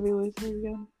no, hello? did we lose her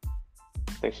again?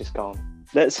 I think she's gone.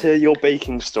 Let's hear your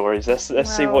baking stories. Let's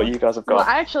see Wow. what you guys have Well, got.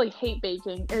 I actually hate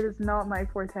baking. It is not my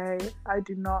forte. I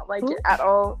do not like Ooh. it at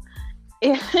all.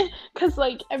 Because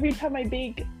like every time I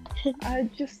bake,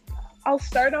 I'll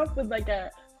start off with like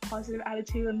a positive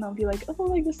attitude, and I'll be like, oh,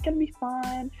 like this is gonna be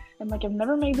fun, and like I've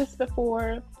never made this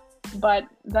before. But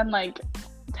then like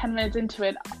 10 minutes into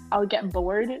it, I'll get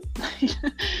bored, and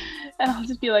I'll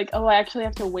just be like, oh, I actually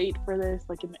have to wait for this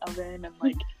like in the oven, and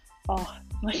like, oh,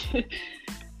 like.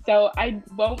 So I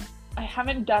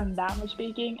haven't done that much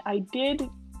baking. I did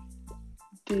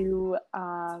do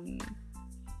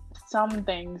some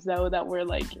things though that were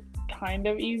like kind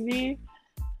of easy.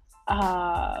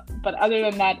 But other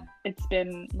than that, it's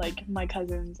been like my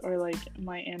cousins or like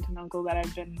my aunt and uncle that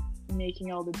have been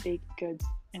making all the baked goods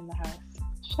in the house.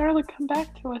 Charlotte, come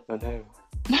back to us. Oh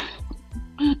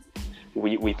no.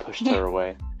 we pushed her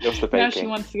away. It was the Now she baking.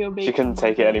 wants to go baking. She couldn't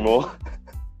take it anymore.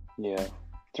 Yeah. Do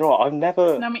you know what? I've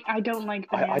never. No, I mean, I don't like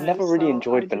I bananas. never really so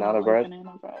enjoyed I do banana not like bread.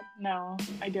 banana bread. No,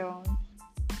 I don't.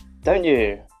 Don't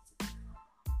you?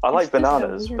 I like It's just a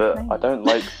bananas, weird but thing. I don't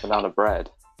like banana bread.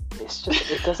 It's just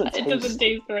it doesn't It taste doesn't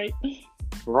taste right.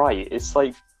 right. It's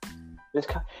like it's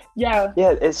kind Yeah.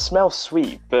 yeah. It smells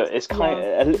sweet, but it's kind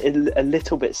of a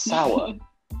little bit sour.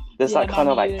 There's Yeah, that kind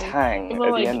not of like me either. tang Well,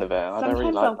 at like, the end of it. I don't Sometimes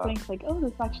really I'll like that. think like, oh,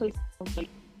 this actually smells like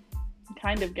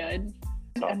kind of good.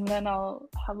 Oh. And then I'll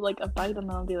have like a bite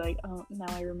and I'll be like, oh, now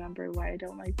I remember why I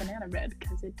don't like banana bread,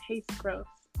 because it tastes gross.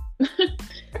 'Cause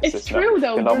It's true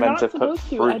though. You're not We're meant not to put supposed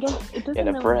to. I fruit don't. It doesn't in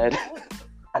a really bread. matter.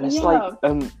 And it's Yeah.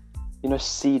 like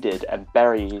seeded and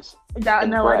berries. Yeah,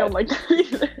 in no, I bread. don't like that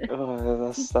either.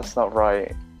 Oh, that's not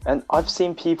right. And I've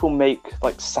seen people make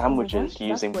like sandwiches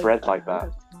using bread like that.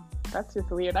 That's just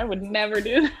weird. I would never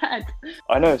do that.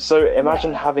 I know. So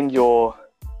imagine Yeah. having your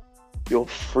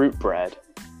fruit bread,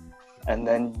 and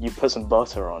then you put some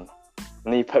butter on,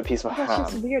 and then you put a piece of That's ham,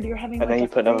 just weird. You're having and like then you a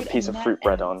put another fruit piece and of nut fruit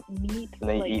bread and on, meat, and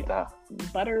then like, you eat that.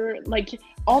 butter, like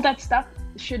all that stuff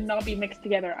should not be mixed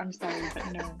together. I'm sorry,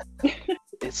 but no.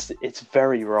 It's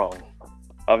very wrong.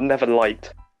 I've never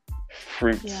liked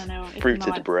Yeah, no, it's fruited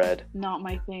not, bread. not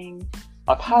my thing.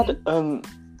 I've had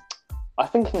I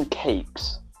think in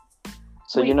cakes.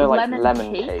 So you Wait, know, like lemon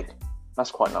lemon cake? cake.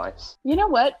 That's quite nice. You know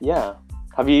what? Yeah.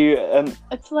 Have you?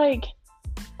 It's like,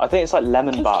 I think it's like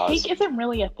lemon because bars. cake isn't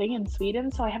really a thing in Sweden,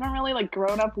 so I haven't really like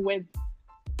grown up with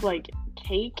like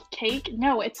cake.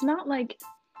 No, it's not like,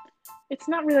 it's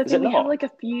not really a Is it thing. We have not? like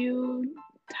a few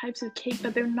types of cake,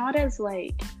 but they're not as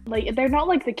like they're not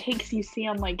like the cakes you see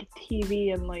on like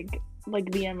TV and like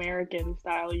the American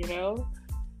style, you know?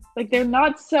 Like they're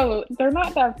not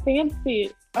that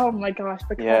fancy. Oh my gosh,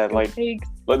 the Costco Yeah, like- cakes.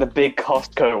 Like the big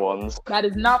Costco ones. That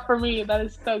is not for me. That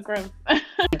is so gross.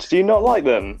 Do you not like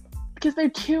them? Because they're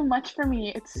too much for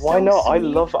me. It's Why so not? I sweet.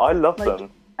 love Like,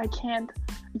 them. I can't.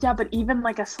 Yeah, but even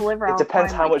like a sliver. It I'll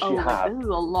depends find, how like, much you oh, like, have. This is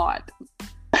a lot.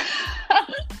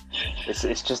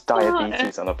 It's just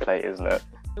diabetes on a plate, isn't it?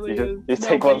 You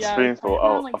take one spoonful.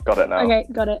 Oh, I've got it now. Okay,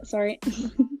 got it. Sorry.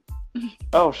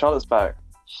 Oh, Charlotte's back.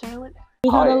 Charlotte. We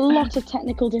had Hi. a lot of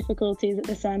technical difficulties at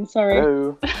this end. Sorry.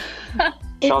 Hello.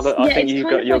 Charlotte, I think it's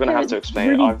kind of you're like going to a have to explain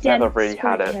it. really I've never dense really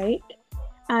had it. fruitcake,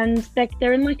 and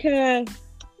they're in like a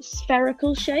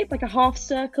spherical shape, like a half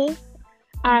circle,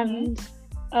 and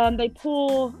they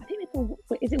pour. I think they pour.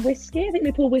 Is it whiskey? I think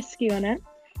they pour whiskey on it,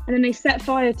 and then they set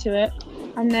fire to it,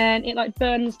 and then it like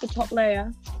burns the top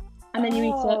layer, and then you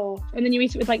eat it, and then you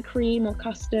eat it with like cream or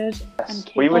custard. Yes.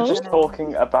 We were just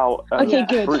talking about Okay,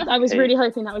 good. fruit I was cake really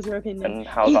hoping that was your opinion. and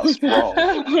how that's wrong.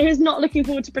 I was not looking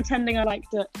forward to pretending I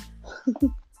liked it.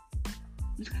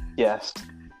 Yes.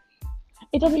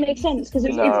 It doesn't make sense because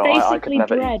it's I could basically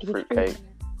never bread eat with fruitcake. fruit.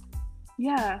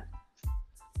 Yeah.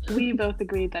 We both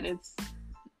agreed that it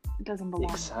doesn't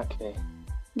belong. Exactly.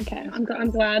 Okay, I'm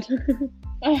glad.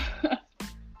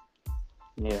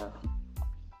 Yeah.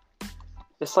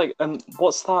 It's like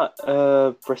what's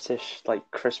that British like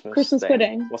Christmas thing?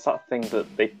 pudding. What's that thing that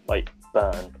they like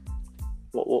burn?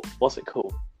 What's it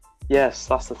called? Yes,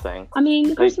 that's the thing. I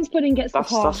mean, Christmas pudding gets the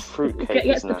That's pass. fruitcake, It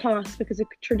gets isn't the it? pass because of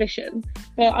tradition,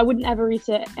 but I wouldn't ever eat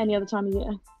it any other time of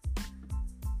year.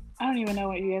 I don't even know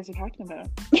what you guys are talking about.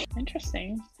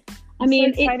 Interesting. I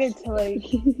mean, so excited to like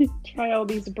try all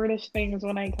these British things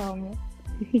when I come.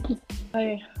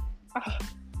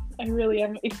 I really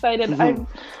am excited.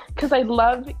 Because I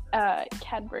love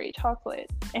Cadbury chocolate,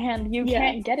 and you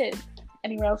can't get it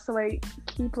anywhere else. So I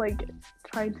keep like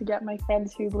trying to get my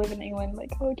friends who live in England,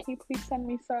 like, oh, can you please send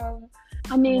me some?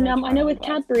 I mean, I know with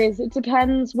Cadbury's, it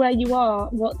depends where you are,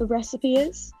 what the recipe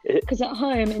is. Because at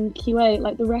home in Kuwait,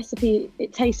 like the recipe,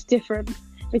 it tastes different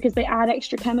because they add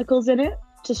extra chemicals in it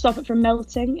to stop it from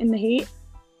melting in the heat.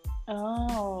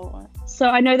 Oh. So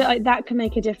I know that like, that can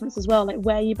make a difference as well. Like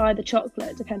where you buy the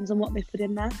chocolate depends on what they put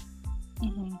in there.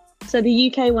 Mm-hmm. So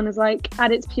the UK one is like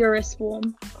at its purest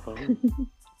form. Oh.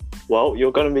 Well,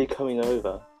 you're going to be coming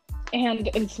over. And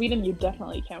in Sweden, you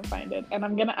definitely can't find it. And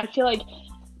I feel like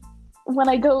when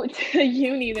I go to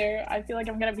uni there, I feel like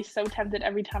I'm going to be so tempted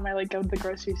every time I like go to the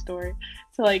grocery store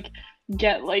to like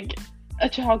get like a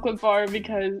chocolate bar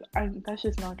because that's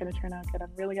just not going to turn out good.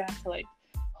 I'm really going to have to like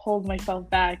hold myself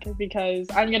back because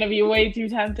I'm going to be way too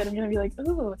tempted. I'm going to be like,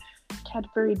 ooh,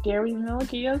 Cadbury Dairy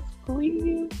Milk, yes,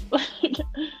 please.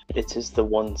 It is the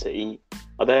one to eat.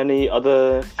 Are there any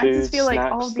other I food just feel like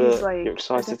snacks all of these that like you're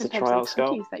excited to different try out, types of Scout?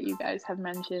 cookies that you guys have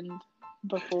mentioned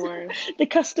before. The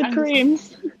custard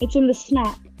creams. It's in the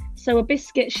snap. So a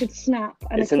biscuit should snap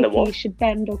and It's a in the cookie what? should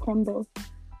bend or crumble.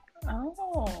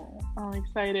 Oh, I'm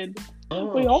excited.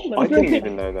 Oh, We all know I didn't that.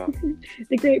 even know that.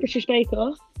 The Great British Bake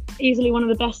Off. Easily one of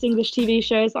the best English TV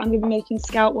shows that I'm going to be making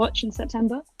Scout watch in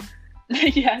September.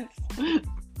 Yes.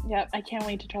 Yeah, I can't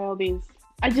wait to try all these.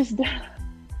 I just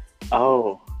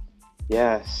Oh,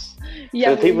 yes. yeah.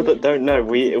 For the people that don't know,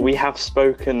 we have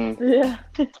spoken Yeah.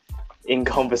 in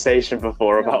conversation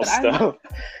before No, about but stuff.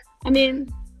 I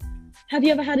mean, have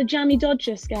you ever had a jammy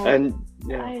Dodger, Scout? And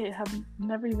yeah. I have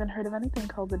never even heard of anything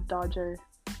called a Dodger.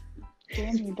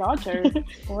 Jammy Dodger.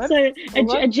 What? So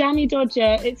What? a jammy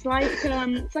Dodger, it's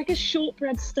like a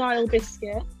shortbread style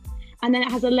biscuit, and then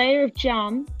it has a layer of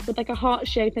jam with like a heart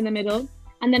shape in the middle,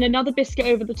 and then another biscuit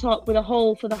over the top with a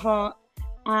hole for the heart.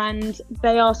 And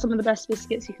they are some of the best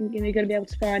biscuits you're going to be able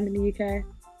to find in the UK.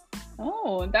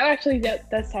 Oh, that actually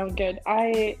does sound good.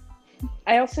 I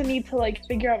also need to like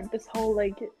figure out this whole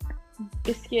like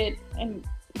biscuit and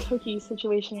cookie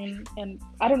situation, and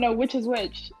I don't know which is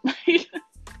which.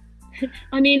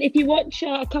 I mean, if you watch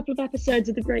a couple of episodes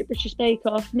of the Great British Bake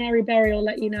Off, Mary Berry will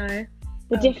let you know.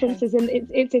 The difference is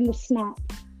it's in the snap.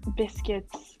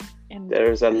 Biscuits and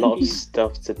There is a lot of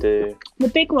stuff to do. The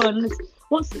big ones.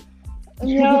 What's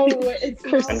no, it's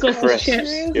Crisps And not Sausage crisps. chips.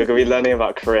 You're going to be learning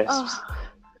about crisps. Oh,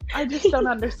 I just don't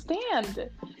understand.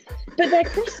 But they're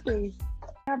crispy.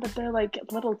 Yeah, but they're like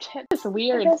little chips. It's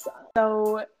weird. Yes.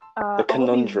 So The all these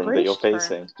conundrum that you're British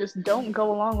facing. terms just don't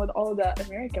go along with all the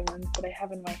American ones that I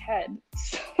have in my head.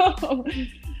 So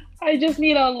I just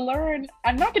need to learn.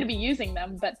 I'm not going to be using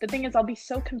them, but the thing is, I'll be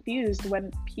so confused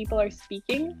when people are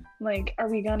speaking. Like, are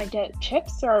we going to get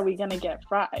chips or are we going to get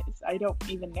fries? I don't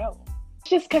even know. It's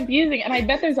just confusing, and I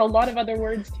bet there's a lot of other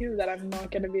words too that I'm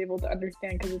not going to be able to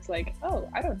understand because it's like, oh,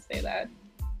 I don't say that.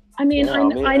 I mean, Yeah,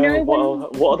 I know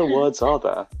what other words are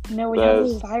there? No, we have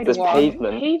There's sidewalk.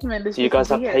 pavement. Pavement is Do you just guys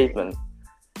have weird. pavement?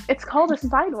 It's called a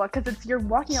sidewalk because you're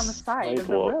walking on the side of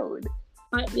the Sidewalk. road.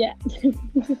 yeah.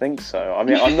 I think so. I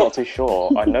mean, I'm not too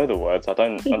sure. I know the words. I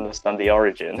don't understand the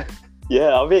origin.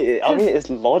 Yeah, I mean, it's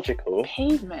logical.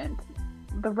 Pavement.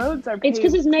 The roads are paved. It's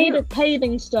because it's made too. of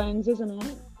paving stones, isn't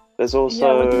it? There's Yeah, what does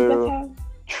that also have?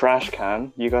 trash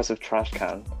can. You guys have trash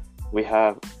can. We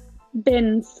have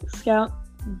Bins, Scout.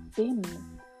 Bin.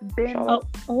 Charlotte.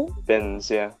 Oh. Bins,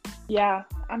 yeah. Yeah,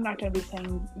 I'm not gonna be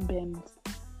saying bins.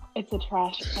 It's a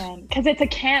trash can. Because it's a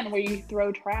can where you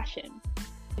throw trash in.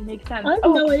 It makes sense. I have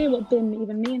no idea what bin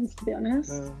even means, to be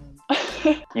honest.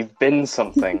 You bin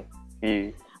something.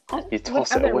 You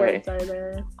toss what it other away. words are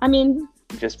there? I mean,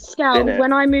 You just Scout, bin it.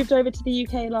 when I moved over to the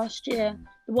UK last year,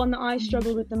 the one that I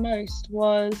struggled with the most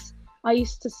was I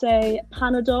used to say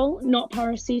Panadol, not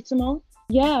paracetamol.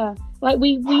 Yeah, like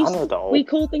we Panadol?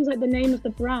 call things like the name of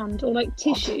the brand or like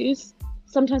tissues.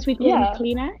 Sometimes we call them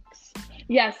Kleenex.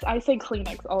 Yes, I say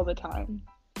Kleenex all the time.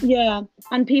 Yeah,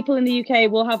 and people in the UK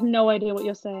will have no idea what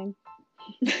you're saying.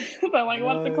 But like,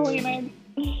 what's the Kleenex?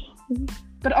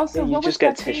 But also, Yeah, you what just was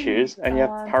get that thing? tissues and you have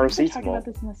We were talking paracetamol. about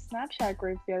this in the Snapchat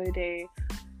group the other day.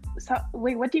 So,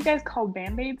 wait, what do you guys call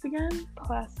band-aids again?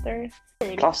 Plaster.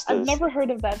 Plasters. I've never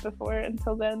heard of that before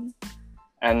until then.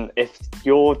 And if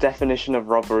your definition of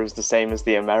rubber is the same as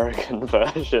the American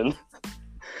version,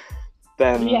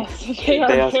 then Yes, they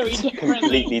are very different.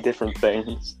 completely different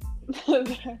things.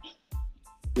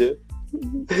 Yeah.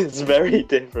 It's very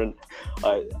different.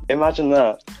 Imagine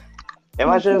that.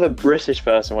 Imagine if a British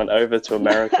person went over to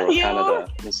America or Ew. Canada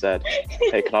and said,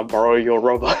 "Hey, can I borrow your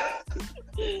rubber?"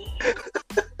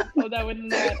 Oh, that would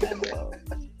not end well.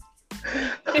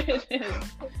 It is.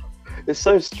 It's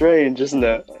so strange, isn't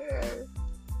it?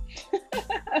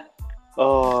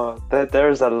 Oh,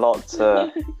 there's a lot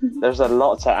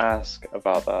to ask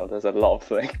about that. There's a lot of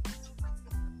things.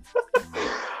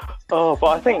 Oh,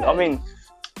 but I mean,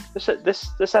 this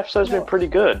episode's been pretty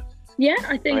good. Yeah,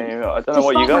 I think. I mean, I don't know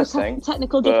what you guys think.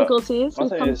 Technical but difficulties I have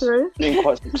think come it's through. been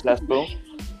quite successful.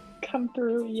 Come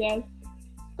through, yes.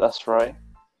 That's right.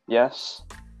 Yes.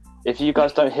 If you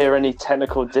guys don't hear any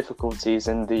technical difficulties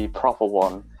in the proper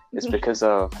one, it's because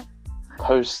of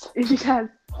post Yes.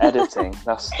 editing.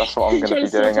 That's what I'm going to be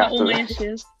doing after all my this.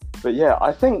 issues. But yeah,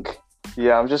 I think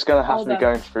I'm just going to have All to be the-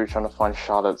 going through trying to find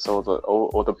Charlotte's or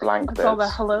the blank It's bits. all the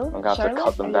hello. I'm going to have to Charlotte,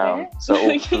 cut them are you down there? so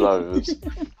it all flows.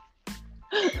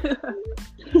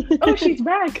 Oh, she's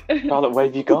back. Charlotte, where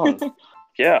have you gone?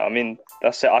 Yeah, I mean,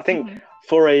 that's it. I think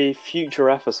for a future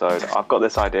episode, I've got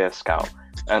this idea, Scout.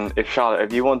 And if Charlotte,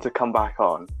 if you want to come back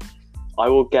on, I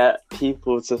will get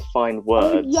people to find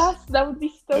words Yes, that would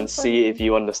be so and see if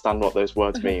you understand what those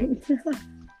words mean.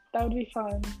 That would be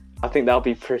fun. I think that'll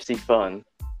be pretty fun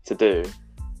to do.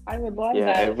 I would love Yeah,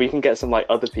 that. if we can get some like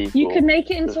other people. You could make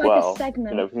it as into like well. a segment.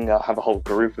 You know, we can have a whole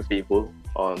group of people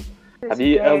on. Have This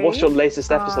you? day, What's your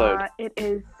latest episode? It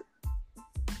is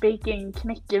baking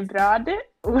knäckebröd,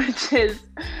 which is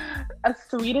a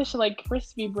Swedish like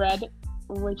crispy bread,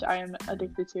 which I am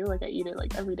addicted to. Like I eat it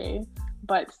like every day.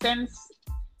 But since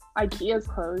IKEA's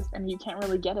closed and you can't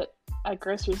really get it at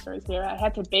grocery stores here, I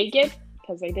had to bake it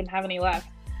because they didn't have any left.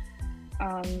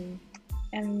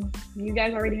 And you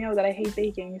guys already know that I hate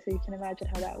baking, so you can imagine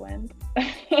how that went.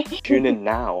 Tune in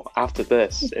now after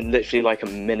this in literally like a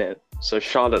minute. So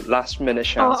Charlotte, last minute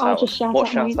shout I'll out. just shout What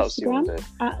out my shout outs do you want to do?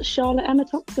 At Charlotte Emma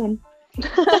Thompson.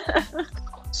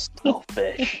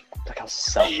 Selfish. Look how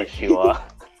selfish you are.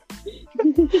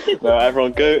 No,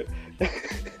 everyone go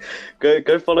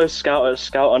follow Scout at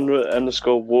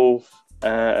Scout_Wolf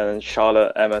and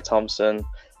Charlotte Emma Thompson.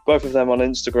 Both of them on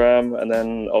Instagram, and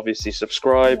then obviously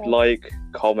subscribe, like,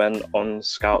 comment on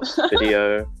Scout's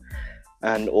video,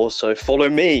 and also follow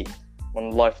me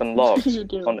on Life Unlocked You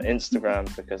do. on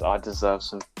Instagram because I deserve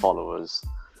some followers.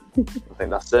 I think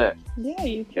that's it. Yeah,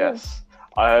 you too. Yes.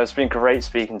 It's been great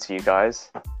speaking to you guys,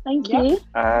 Thank Yeah. you.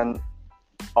 and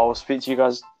I'll speak to you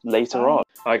guys later on.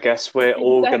 I guess we're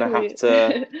all going to have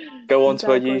to go onto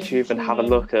our YouTube and have a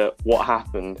look at what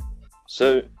happened.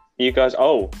 So, you guys,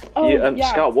 Scout,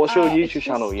 what's your it's YouTube just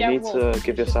channel? You Scout need Wolf. to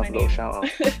give It's just yourself my a little name. shout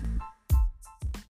out.